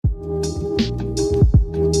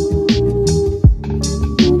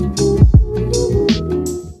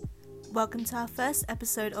welcome to our first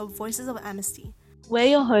episode of Voices of Amnesty. We're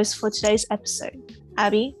your hosts for today's episode,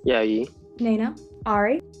 Abby, Yayi, Nina,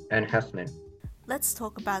 Ari, and Hasmin. Let's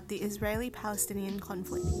talk about the Israeli-Palestinian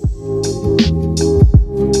conflict.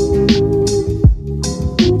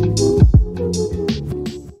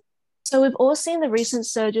 So we've all seen the recent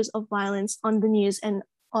surges of violence on the news and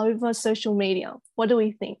over social media. What do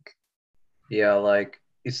we think? Yeah,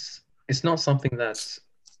 it's not something that's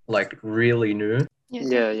really new.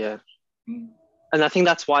 Yeah. And I think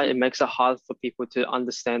that's why it makes it hard for people to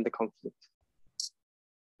understand the conflict.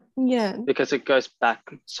 Yeah. Because it goes back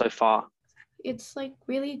so far. it's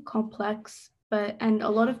really complex, and a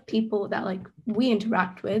lot of people that we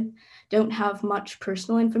interact with don't have much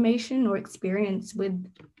personal information or experience with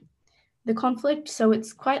the conflict, so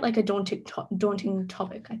it's quite a daunting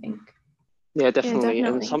topic, I think. Yeah, definitely. Yeah,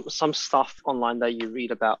 And some stuff online that you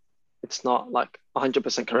read about, it's not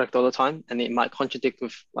 100% correct all the time, and it might contradict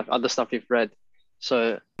with other stuff you've read.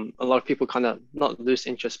 So a lot of people kind of not lose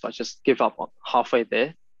interest, but just give up halfway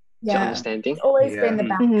there to understanding. It's always been the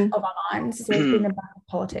back Mhm. of our minds. It's always been the back of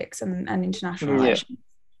politics and international relations.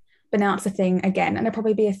 But now it's a thing again, and it'll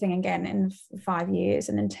probably be a thing again in 5 years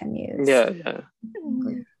and in 10 years. Yeah.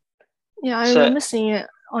 Yeah, I remember seeing it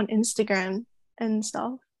on Instagram and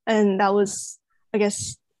stuff, and that was, I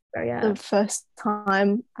guess, the first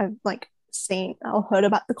time I've seen or heard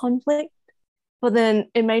about the conflict. But then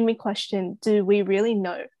it made me question, do we really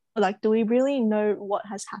know? Do we really know what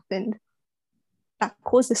has happened that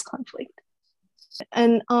caused this conflict?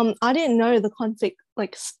 And I didn't know the conflict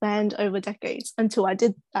spanned over decades until I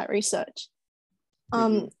did that research.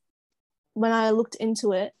 When I looked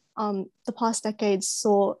into it, the past decades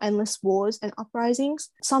saw endless wars and uprisings.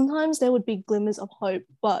 Sometimes there would be glimmers of hope,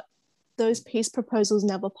 but those peace proposals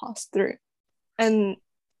never passed through. And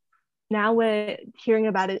now we're hearing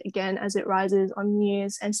about it again as it rises on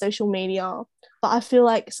news and social media. But I feel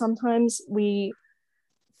like sometimes we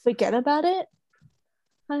forget about it.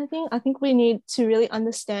 I think we need to really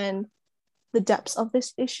understand the depths of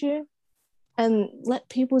this issue and let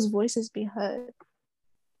people's voices be heard.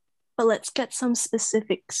 But let's get some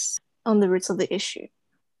specifics on the roots of the issue.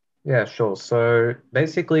 Yeah, sure. So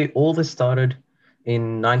basically all this started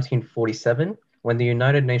in 1947 when the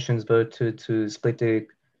United Nations voted to split the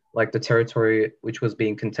territory which was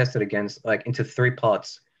being contested against into three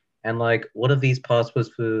parts. And one of these parts was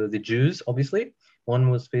for the Jews, obviously. One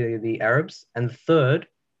was for the Arabs, and the third,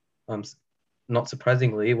 not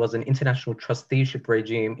surprisingly, was an international trusteeship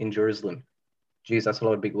regime in Jerusalem. Geez, that's a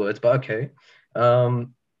lot of big words, but okay.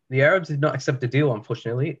 The Arabs did not accept the deal,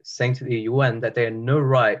 unfortunately, saying to the UN that they had no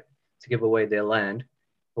right to give away their land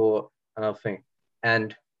for another thing.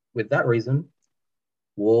 And with that reason,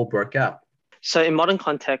 war broke out. So in modern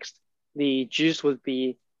context, the Jews would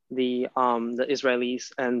be the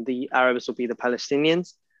Israelis, and the Arabs would be the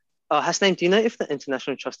Palestinians. Hasnain, do you know if the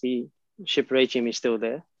international trusteeship regime is still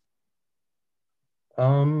there?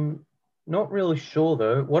 Not really sure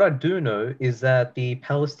though. What I do know is that the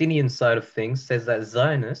Palestinian side of things says that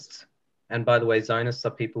Zionists, and by the way, Zionists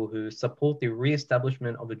are people who support the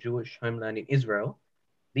re-establishment of a Jewish homeland in Israel.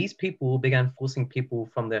 These people began forcing people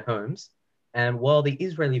from their homes. And while the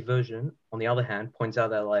Israeli version, on the other hand, points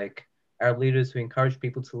out that Arab leaders who encouraged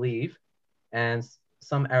people to leave, and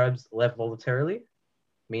some Arabs left voluntarily,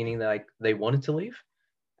 meaning that they wanted to leave.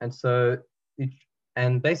 And so,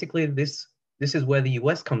 basically this is where the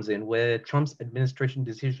US comes in, where Trump's administration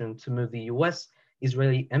decision to move the US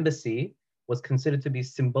Israeli embassy was considered to be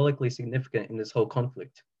symbolically significant in this whole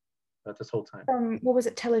conflict, this whole time. What was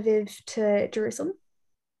it, Tel Aviv to Jerusalem?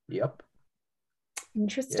 Yep.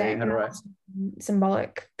 Interesting. Yeah, you had it right.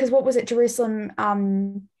 Symbolic. Because what was it, Jerusalem,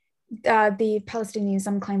 the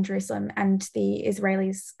Palestinians claimed Jerusalem and the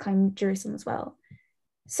Israelis claimed Jerusalem as well.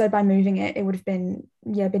 So by moving it, it would have been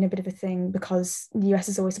a bit of a thing because the US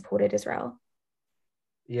has always supported Israel.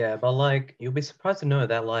 Yeah, but you'll be surprised to know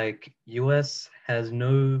that US has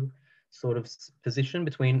no sort of position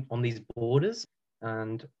on these borders,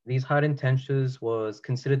 and these hidden tensions was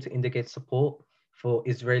considered to indicate support for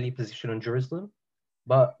Israeli position on Jerusalem.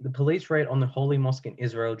 But the police raid on the Holy Mosque in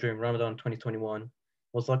Israel during Ramadan 2021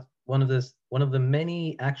 was one of the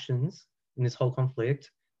many actions in this whole conflict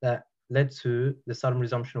that led to the sudden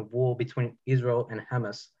resumption of war between Israel and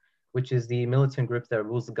Hamas, which is the militant group that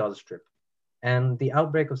rules the Gaza Strip, and the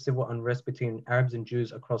outbreak of civil unrest between Arabs and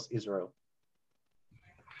Jews across Israel.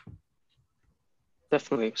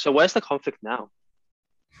 Definitely. So where's the conflict now?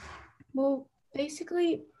 Well,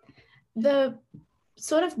 basically, the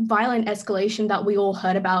sort of violent escalation that we all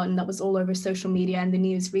heard about and that was all over social media and the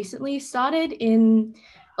news recently started in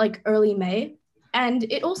early May. And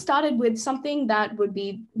it all started with something that would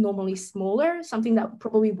be normally smaller, something that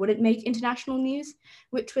probably wouldn't make international news,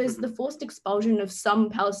 which was the forced expulsion of some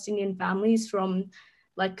Palestinian families from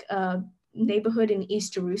like a neighborhood in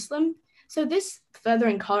East Jerusalem. So this further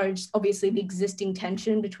encouraged, obviously, the existing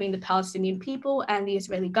tension between the Palestinian people and the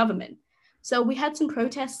Israeli government. So we had some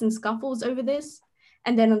protests and scuffles over this.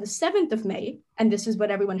 And then on the 7th of May, and this is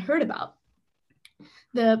what everyone heard about,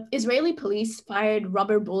 the Israeli police fired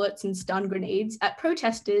rubber bullets and stun grenades at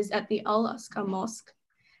protesters at the Al-Aqsa Mosque.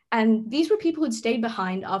 And these were people who'd stayed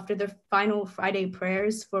behind after their final Friday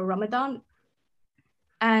prayers for Ramadan.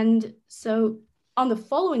 And so on the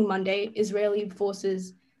following Monday, Israeli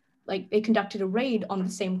forces, they conducted a raid on the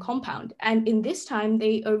same compound. And in this time,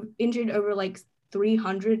 they injured over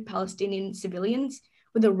 300 Palestinian civilians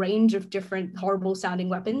with a range of different horrible sounding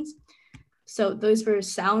weapons. So those were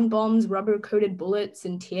sound bombs, rubber-coated bullets,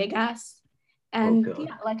 and tear gas. And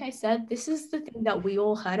like I said, this is the thing that we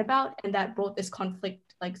all heard about and that brought this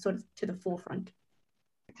conflict sort of to the forefront.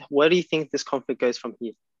 Where do you think this conflict goes from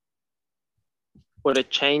here? Would it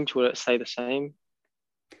change? Would it stay the same?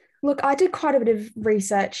 Look, I did quite a bit of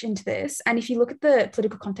research into this. And if you look at the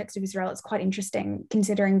political context of Israel, it's quite interesting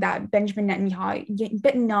considering that Benjamin Netanyahu,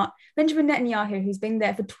 who's been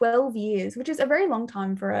there for 12 years, which is a very long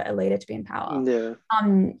time for a leader to be in power. Yeah.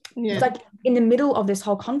 In the middle of this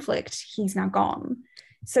whole conflict, he's now gone.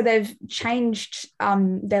 So they've changed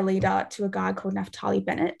their leader to a guy called Naftali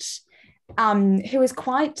Bennett, who is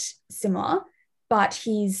quite similar, but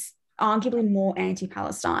he's arguably more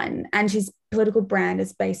anti-Palestine, and his political brand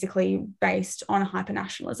is basically based on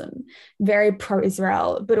hyper-nationalism, very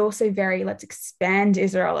pro-Israel, but also very, let's expand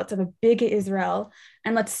Israel, let's have a bigger Israel,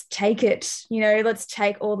 and let's take it, let's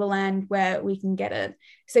take all the land where we can get it.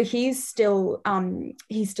 So he's still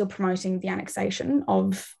promoting the annexation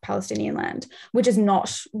of Palestinian land, which is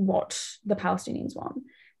not what the Palestinians want.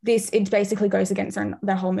 It basically goes against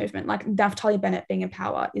their whole movement. Naftali Bennett being in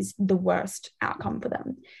power is the worst outcome for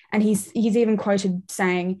them. And he's even quoted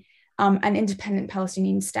saying an independent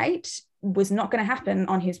Palestinian state was not going to happen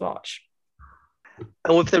on his watch.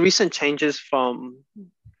 And with the recent changes from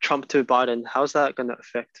Trump to Biden, how's that going to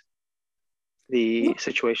affect the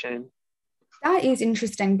situation? That is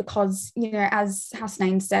interesting because, as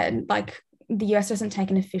Hasnain said, the US doesn't take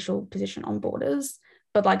an official position on borders,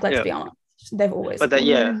 but let's be honest. They've always but that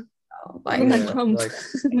yeah,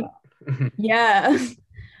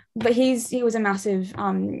 but he was a massive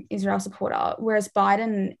Israel supporter, whereas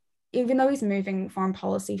Biden, even though he's moving foreign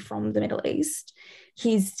policy from the Middle East,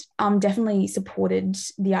 he's definitely supported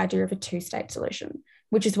the idea of a two-state solution,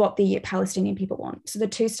 which is what the Palestinian people want. So the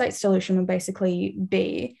two-state solution would basically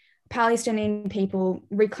be Palestinian people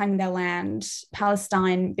reclaiming their land,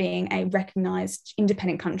 Palestine being a recognized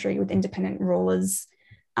independent country with independent rulers,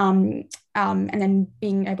 and then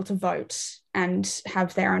being able to vote and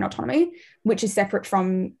have their own autonomy, which is separate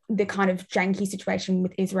from the kind of janky situation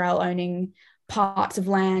with Israel owning parts of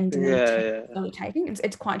land and then taking.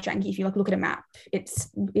 It's quite janky. If you look at a map, it's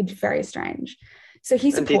very strange. So he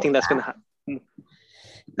supports. And do you think that's going to happen?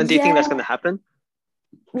 And do you think that's going to happen?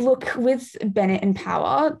 Look, with Bennett in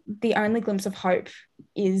power, the only glimpse of hope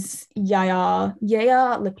is Yair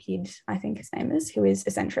Lapid, I think his name is, who is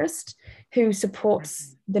a centrist, who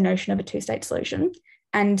supports the notion of a two-state solution.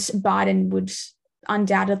 And Biden would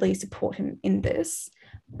undoubtedly support him in this.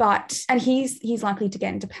 And he's likely to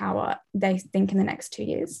get into power, they think, in the next 2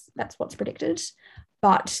 years. That's what's predicted.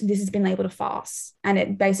 But this has been labelled a farce, and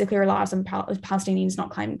it basically relies on Palestinians not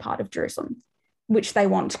claiming part of Jerusalem, which they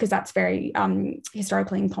want because that's very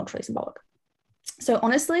historically and culturally symbolic. So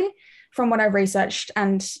honestly, from what I've researched,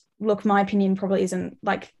 and look, my opinion probably isn't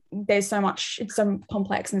there's so much, it's so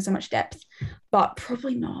complex and so much depth, but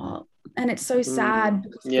probably not. And it's so sad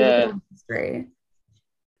because of history.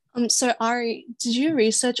 So Ari, did you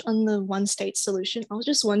research on the one-state solution? I was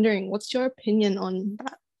just wondering, what's your opinion on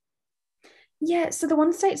that? Yeah, so the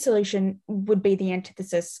one-state solution would be the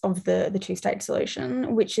antithesis of the two-state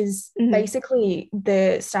solution, which is basically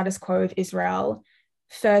the status quo of Israel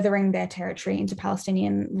furthering their territory into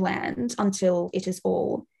Palestinian land until it is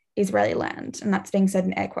all Israeli land. And that's being said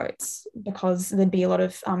in air quotes because there'd be a lot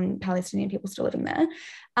of Palestinian people still living there.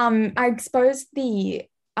 I suppose the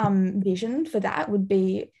vision for that would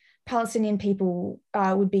be Palestinian people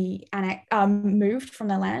would be moved from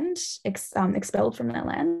their land, expelled from their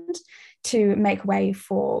land, to make way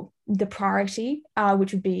for the priority,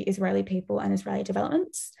 which would be Israeli people and Israeli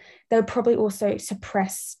developments. They would probably also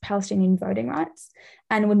suppress Palestinian voting rights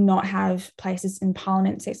and would not have places in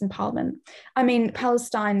parliament, seats in parliament. I mean,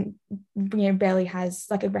 Palestine, barely has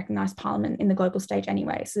a recognized parliament in the global stage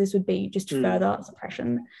anyway, so this would be just further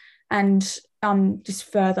suppression. And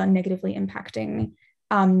just further negatively impacting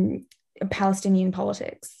Palestinian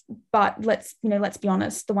politics. But let's be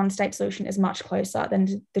honest, the one-state solution is much closer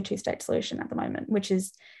than the two-state solution at the moment, which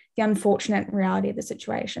is the unfortunate reality of the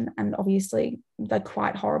situation, and obviously they're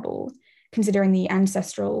quite horrible considering the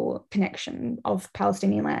ancestral connection of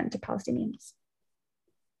Palestinian land to Palestinians.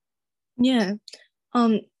 Yeah.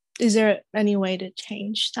 Is there any way to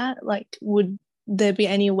change that? Like, would there be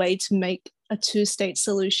any way to make a two-state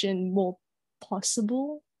solution more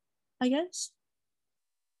possible, I guess?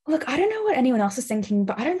 Look, I don't know what anyone else is thinking,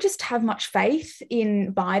 but I don't just have much faith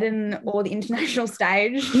in Biden or the international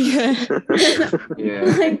stage. Yeah.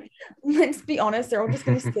 Yeah. Like, let's be honest, they're all just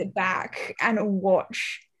going to sit back and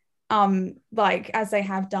watch, like, as they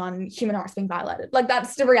have done, human rights being violated. Like,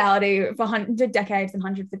 that's the reality for decades and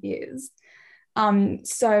hundreds of years.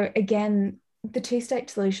 So again, the two-state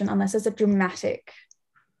solution, unless there's a dramatic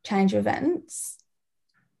change of events,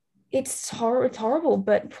 it's horrible,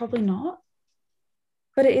 but probably not.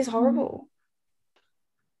 But it is horrible.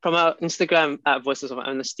 From our Instagram at Voices of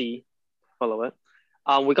Amnesty, follow it.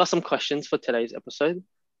 We got some questions for today's episode.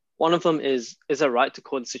 One of them is it right to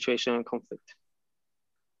call the situation a conflict?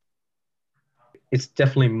 It's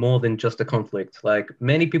definitely more than just a conflict. Like,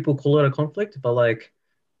 many people call it a conflict,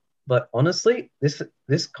 but honestly,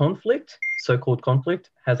 this conflict, so-called conflict,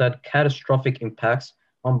 has had catastrophic impacts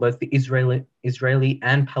on both the Israeli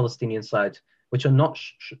and Palestinian sides, which are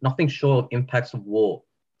nothing short of impacts of war.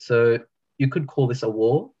 So you could call this a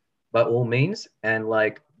war by all means, and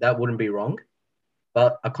like that wouldn't be wrong.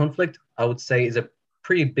 But a conflict, I would say, is a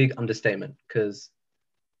pretty big understatement, because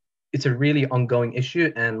it's a really ongoing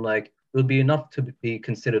issue, and like it would be enough to be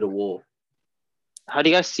considered a war. How do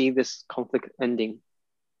you guys see this conflict ending?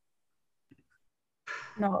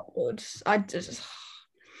 Not good.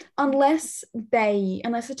 Unless a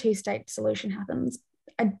two-state solution happens,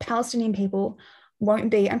 Palestinian people won't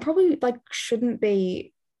be, and probably like shouldn't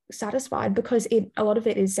be, satisfied, because a lot of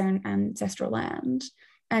it is their ancestral land,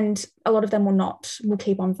 and a lot of them will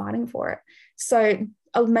keep on fighting for it. So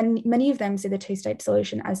many of them see the two-state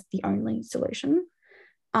solution as the only solution.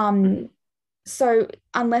 So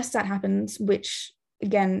unless that happens, which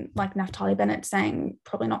again, like Naftali Bennett saying,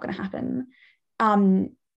 probably not going to happen,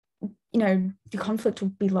 the conflict will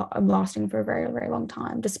be lasting for a very, very long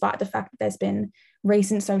time, despite the fact that there's been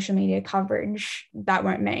recent social media coverage. That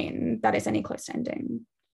won't mean that it's any close to ending.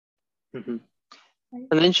 Mm-hmm.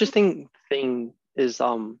 An interesting thing is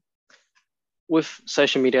with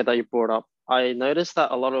social media that you brought up, I noticed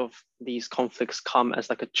that a lot of these conflicts come as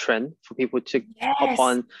like a trend for people to hop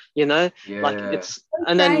on, like it's,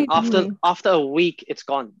 and then after a week it's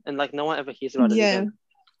gone, and like no one ever hears about it again.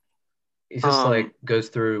 It just like goes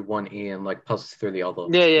through one ear and like passes through the other.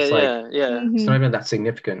 It's not even that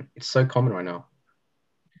significant. It's so common right now.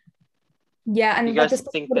 Yeah, and like this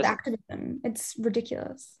sort of activism, it's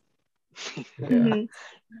ridiculous. But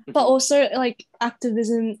also, like,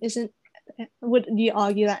 activism isn't. Would you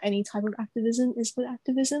argue that any type of activism is good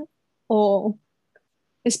activism, or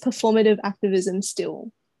is performative activism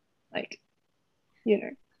still, like,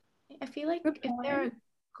 I feel like if there are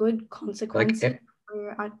good consequences for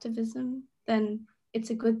your activism, then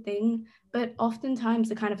it's a good thing. But oftentimes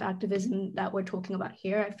the kind of activism that we're talking about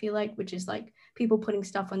here, I feel like, which is like people putting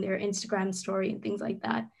stuff on their Instagram story and things like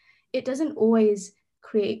that, it doesn't always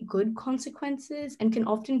create good consequences, and can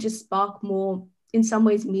often just spark more, in some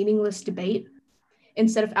ways, meaningless debate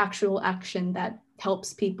instead of actual action that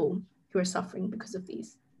helps people who are suffering because of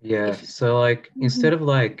these issues. So like instead of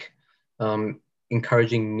like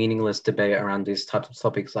encouraging meaningless debate around these types of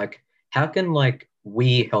topics, like how can like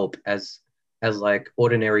we help as like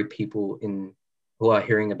ordinary people who are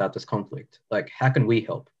hearing about this conflict? Like how can we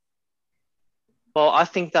help? Well, I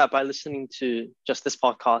think that by listening to just this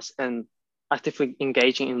podcast and actively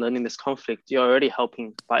engaging in learning this conflict, you're already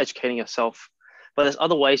helping by educating yourself. But there's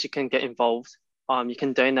other ways you can get involved. You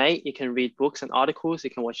can donate, you can read books and articles, you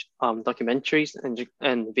can watch documentaries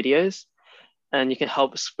and videos, and you can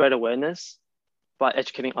help spread awareness by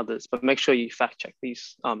educating others. But make sure you fact check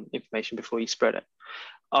these information before you spread it.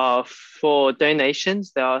 For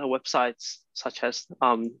donations, there are websites such as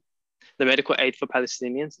the Medical Aid for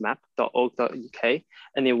Palestinians, map.org.uk,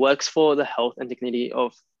 and it works for the health and dignity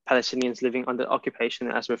of Palestinians living under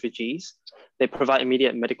occupation as refugees. They provide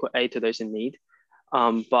immediate medical aid to those in need.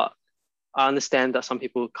 But I understand that some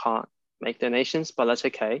people can't make donations, but that's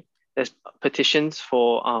okay. There's petitions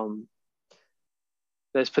for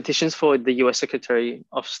the US Secretary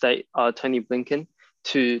of State, Tony Blinken,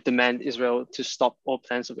 to demand Israel to stop all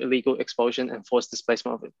plans of illegal expulsion and forced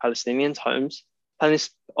displacement of Palestinian homes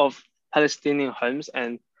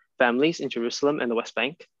and families in Jerusalem and the West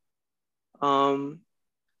Bank. And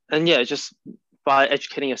yeah, just by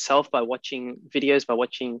educating yourself, by watching videos, by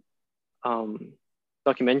watching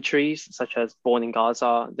documentaries such as Born in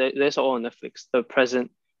Gaza. There's all on Netflix. The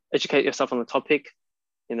Present. Educate yourself on the topic,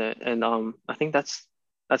 and I think that's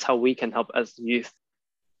how we can help as youth.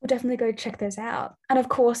 We'll definitely go check those out. And of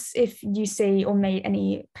course, if you see or meet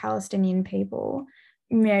any Palestinian people,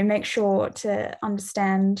 make sure to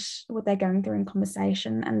understand what they're going through in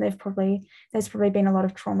conversation. And there's probably been a lot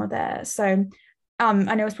of trauma there. So I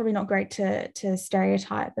know it's probably not great to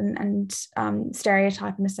stereotype and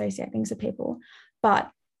stereotype and associate things with people,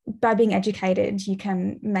 but by being educated, you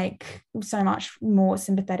can make so much more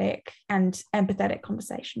sympathetic and empathetic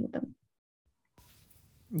conversation with them.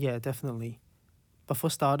 Yeah, definitely. But for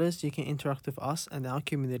starters, you can interact with us and our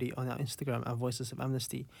community on our Instagram at Voices of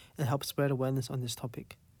Amnesty and help spread awareness on this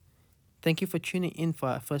topic. Thank you for tuning in for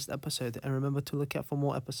our first episode, and remember to look out for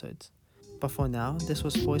more episodes. But for now, this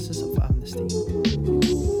was Voices of Amnesty.